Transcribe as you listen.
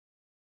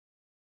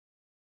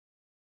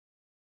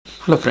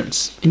Hello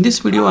friends, in this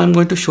video I am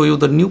going to show you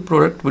the new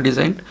product we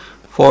designed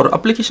for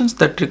applications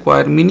that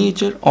require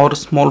miniature or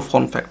small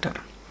form factor.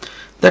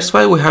 That's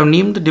why we have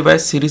named the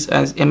device series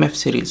as MF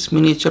series,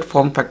 miniature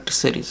form factor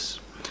series.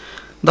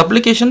 The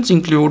applications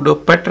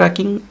include pet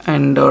tracking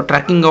and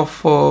tracking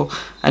of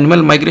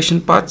animal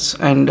migration paths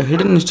and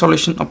hidden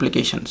installation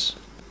applications.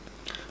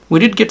 We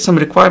did get some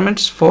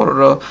requirements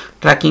for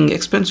tracking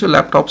expensive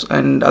laptops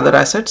and other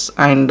assets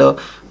and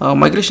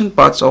migration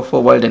paths of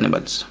wild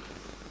animals.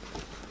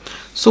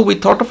 So we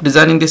thought of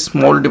designing this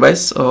small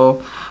device,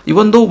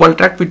 even though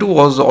VALTRACK-V2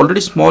 was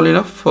already small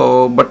enough,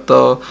 but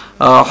the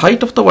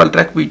height of the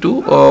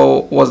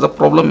VALTRACK-V2 was the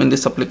problem in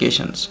these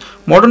applications.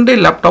 Modern day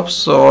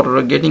laptops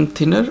are getting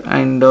thinner,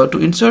 and to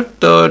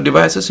insert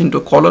devices into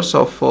collars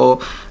of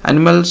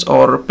animals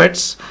or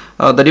pets,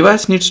 the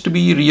device needs to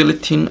be really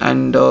thin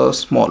and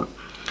small.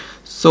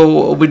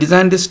 So we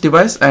designed this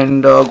device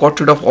and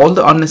got rid of all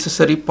the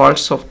unnecessary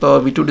parts of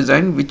the V2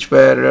 design which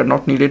were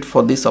not needed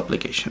for this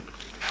application.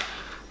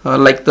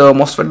 Like the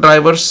MOSFET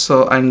drivers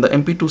and the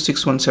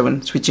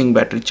MP2617 switching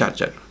battery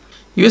charger.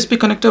 USB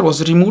connector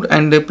was removed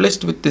and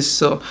replaced with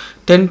this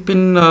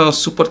 10-pin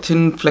super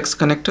thin flex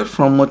connector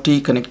from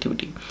TE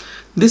Connectivity.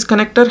 This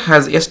connector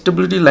has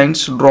SWD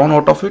lines drawn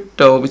out of it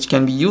which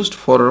can be used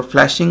for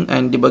flashing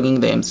and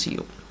debugging the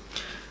MCU.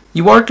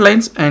 UART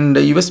lines and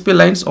USB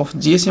lines of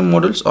GSM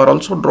modules are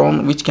also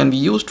drawn, which can be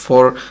used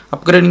for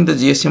upgrading the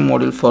GSM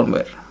module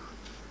firmware.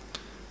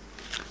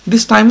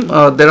 This time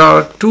there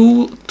are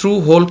two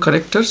through-hole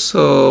connectors,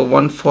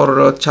 one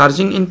for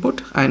charging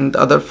input and the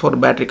other for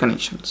battery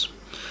connections.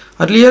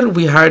 Earlier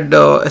we had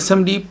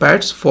SMD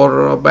pads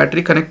for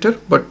battery connector,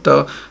 but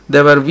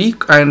they were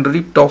weak and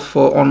ripped off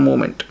on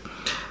moment.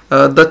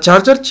 The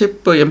charger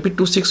chip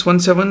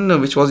MP2617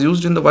 which was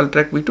used in the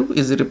VALTRACK-V2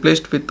 is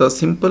replaced with a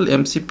simple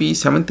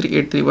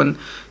MCP73831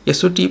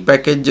 SOT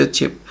package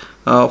chip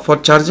for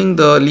charging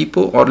the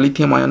LiPo or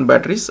lithium ion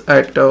batteries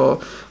at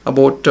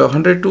about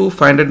 100 to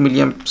 500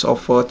 milliamps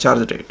of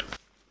charge rate.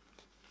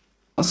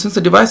 Since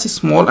the device is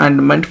small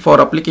and meant for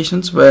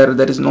applications where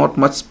there is not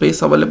much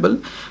space available,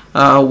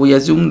 we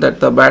assume that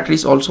the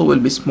batteries also will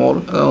be small.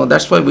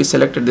 That's why we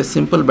selected this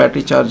simple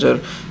battery charger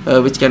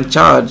which can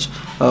charge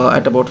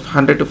at about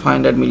 100 to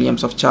 500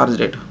 milliamps of charge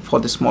rate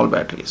for the small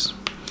batteries.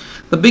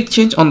 The big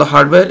change on the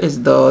hardware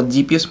is the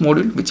GPS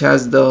module, which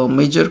has the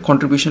major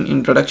contribution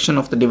in reduction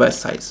of the device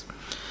size.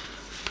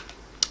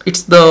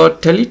 It's the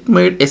Telit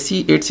made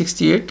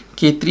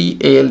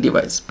SE868K3AL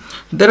device.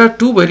 There are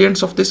two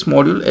variants of this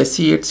module,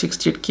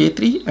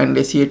 SE868K3 and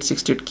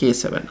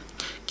SE868K7.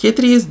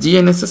 K3 is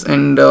GNSS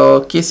and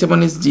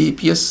K7 is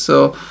GPS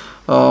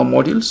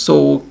module.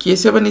 So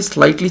K7 is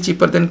slightly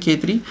cheaper than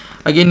K3.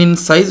 Again, in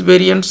size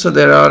variants,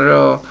 there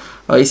are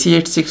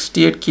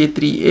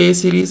SE868K3A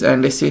series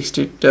and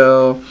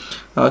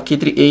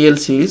SE868K3AL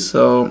series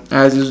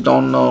as used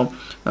on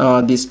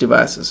these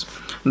devices.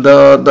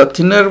 The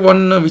thinner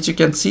one which you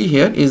can see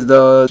here is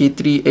the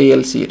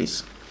K3AL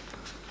series.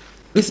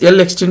 This L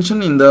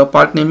extension in the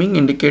part naming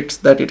indicates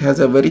that it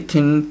has a very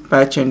thin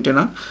patch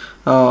antenna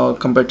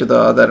compared to the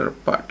other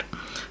part.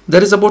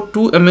 There is about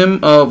 2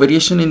 mm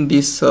variation in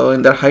this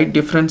in their height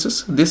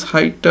differences. This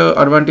height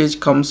advantage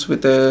comes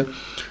with a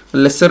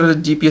lesser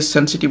GPS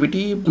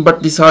sensitivity,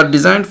 but these are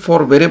designed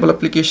for variable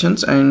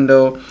applications, and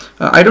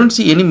I don't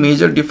see any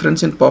major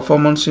difference in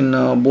performance in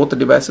both the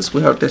devices.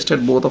 We have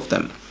tested both of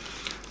them.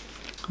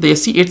 The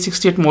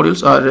SE868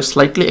 modules are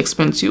slightly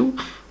expensive.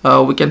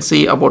 We can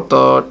say about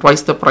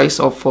twice the price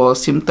of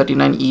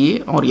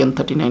SIM800C or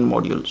N39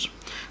 modules.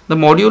 The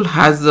module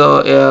has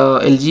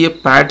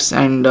LGA pads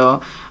and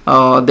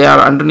they are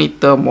underneath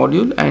the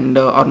module and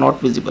are not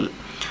visible.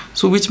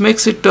 So which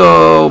makes it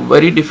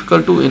very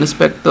difficult to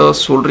inspect the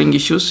soldering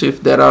issues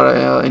if there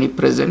are any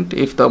present,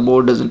 if the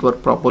board doesn't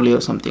work properly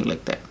or something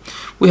like that.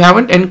 We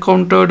haven't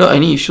encountered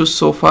any issues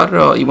so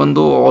far, even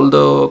though all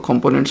the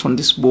components on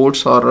these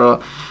boards are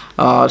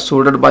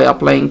soldered by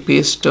applying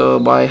paste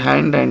by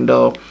hand, and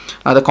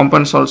the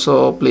components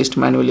also placed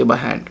manually by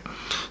hand.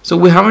 So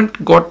we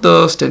haven't got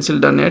the stencil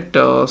done yet,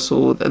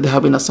 so they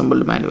have been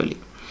assembled manually.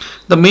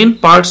 The main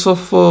parts of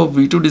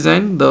V2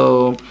 design,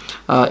 the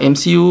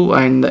MCU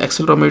and the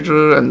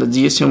accelerometer and the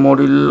GSM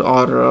module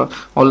are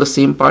all the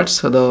same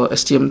parts. The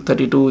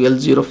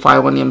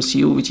STM32L051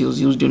 MCU which is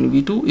used in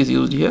V2 is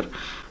used here,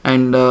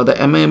 and the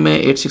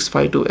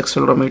MAMA8652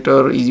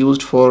 accelerometer is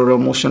used for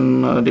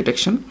motion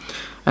detection,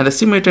 and the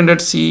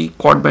SIM800C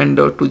quad-band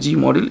 2G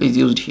module is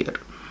used here.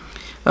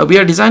 We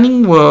are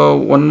designing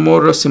one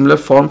more similar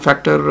form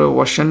factor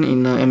version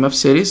in MF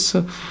series.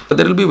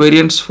 There will be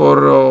variants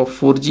for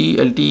 4G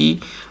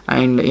LTE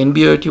and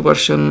NB-IoT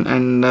version,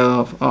 and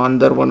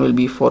another one will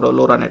be for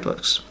LoRa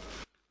networks.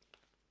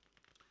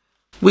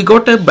 We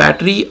got a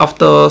battery of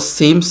the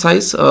same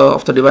size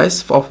of the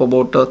device of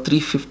about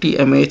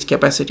 350 mAh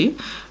capacity,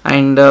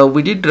 and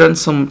we did run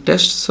some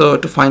tests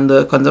to find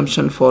the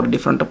consumption for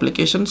different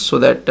applications, so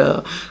that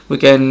we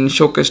can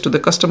showcase to the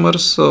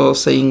customers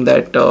saying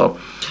that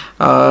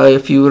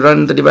if you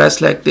run the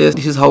device like this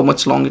is how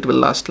much long it will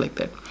last, like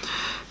that.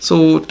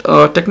 So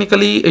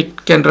technically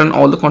it can run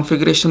all the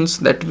configurations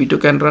that V2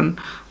 can run,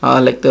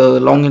 like the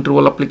long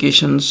interval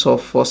applications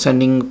of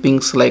sending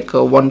pings like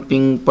 1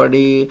 ping per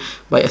day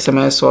by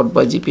SMS or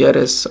by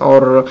GPRS,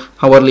 or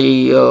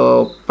hourly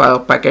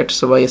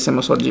packets by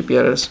SMS or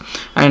GPRS,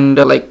 and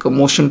like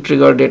motion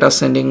trigger data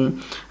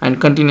sending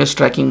and continuous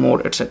tracking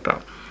mode, etc.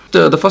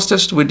 The first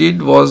test we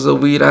did was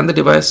we ran the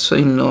device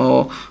in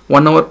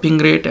 1 hour ping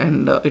rate,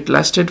 and it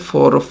lasted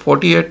for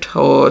 48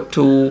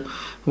 to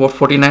about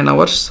 49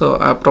 hours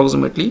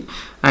approximately,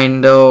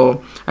 and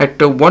at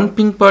 1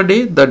 ping per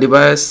day the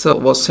device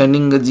was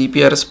sending the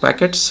GPRS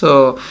packets.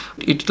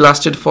 It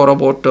lasted for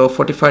about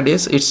 45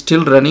 days. It's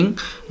still running,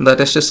 the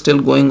test is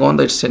still going on,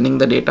 it's sending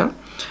the data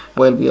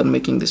while we are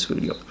making this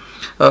video.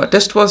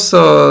 Test was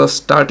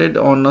started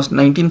on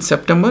 19th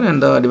September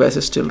and the device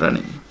is still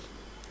running.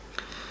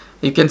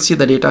 You can see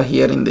the data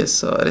here in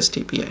this REST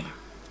API.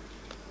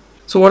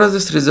 So what does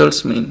this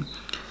results mean?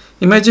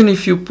 Imagine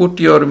if you put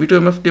your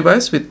V2MF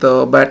device with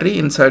a battery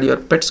inside your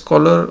pet's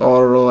collar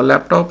or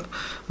laptop,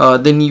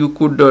 then you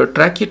could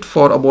track it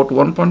for about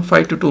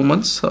 1.5 to 2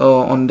 months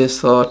on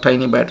this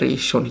tiny battery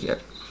shown here.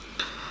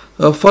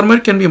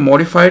 Firmware can be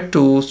modified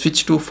to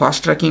switch to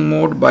fast tracking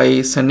mode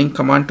by sending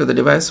command to the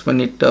device when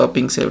it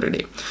pings every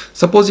day.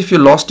 Suppose if you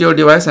lost your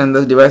device and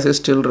the device is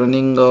still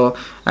running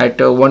at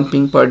 1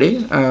 ping per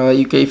day,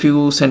 if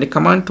you send a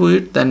command to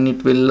it, then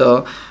it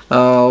will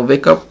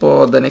wake up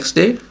the next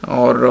day,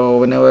 or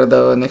whenever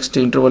the next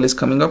interval is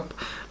coming up,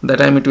 that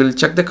time it will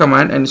check the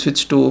command and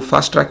switch to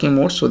fast tracking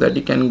mode so that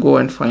you can go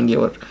and find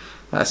your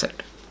asset.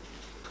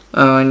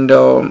 And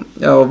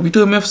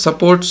V2MF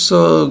supports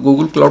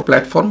Google Cloud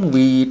Platform.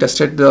 We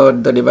tested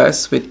the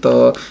device with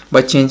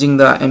by changing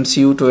the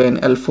MCU to an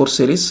L4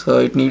 series.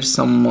 It needs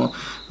some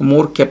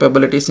more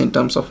capabilities in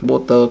terms of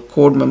both the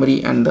code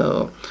memory and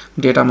the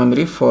data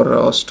memory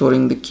for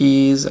storing the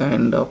keys,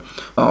 and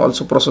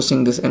also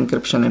processing this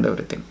encryption and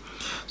everything.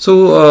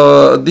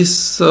 So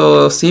this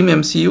same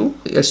MCU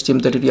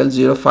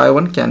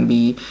STM32L051 can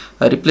be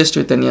replaced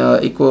with an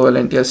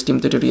equivalent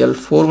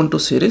STM32L412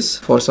 series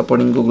for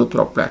supporting Google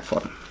Cloud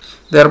Platform.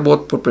 They are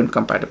both footprint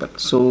compatible,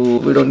 so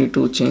we don't need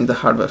to change the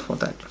hardware for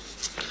that.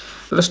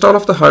 The rest all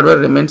of the hardware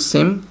remains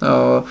same.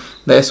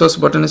 The SOS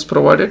button is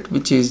provided,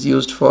 which is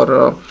used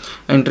for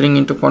entering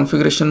into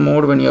configuration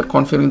mode when you are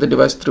configuring the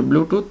device through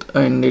Bluetooth,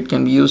 and it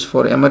can be used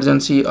for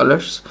emergency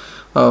alerts.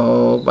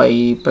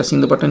 By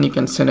pressing the button, you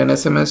can send an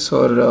SMS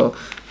or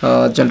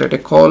generate a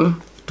call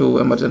to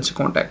emergency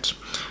contacts.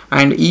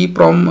 And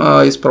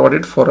EEPROM is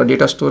provided for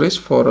data storage,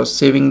 for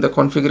saving the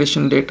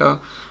configuration data,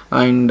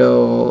 and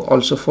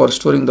also for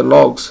storing the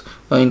logs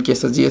in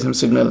case the GSM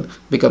signal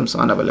becomes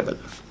unavailable.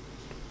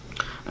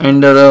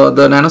 And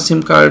the nano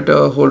SIM card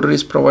holder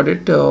is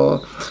provided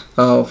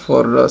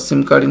for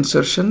SIM card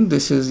insertion.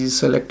 This is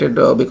selected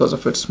because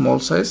of its small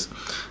size.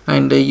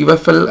 And the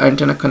UFL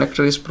antenna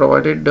connector is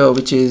provided,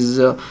 which is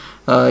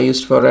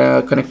used for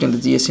connecting the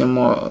GSM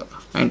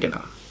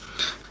antenna.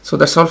 So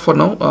that's all for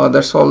now.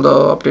 That's all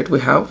the update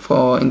we have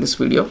in this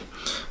video.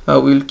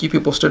 We'll keep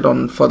you posted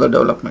on further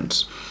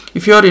developments.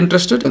 If you are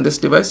interested in this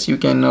device, you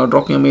can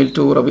drop me a mail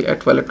to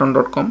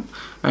ravi@valtrak.com,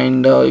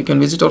 and you can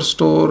visit our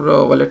store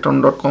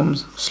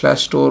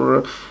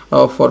valtrak.com/store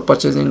for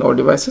purchasing our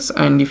devices.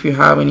 And if you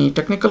have any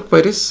technical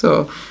queries,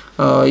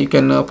 you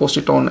can post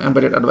it on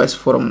Embedded Advice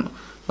Forum,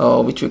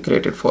 which we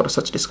created for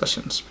such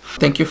discussions.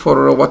 Thank you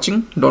for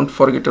watching. Don't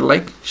forget to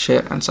like,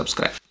 share and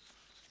subscribe.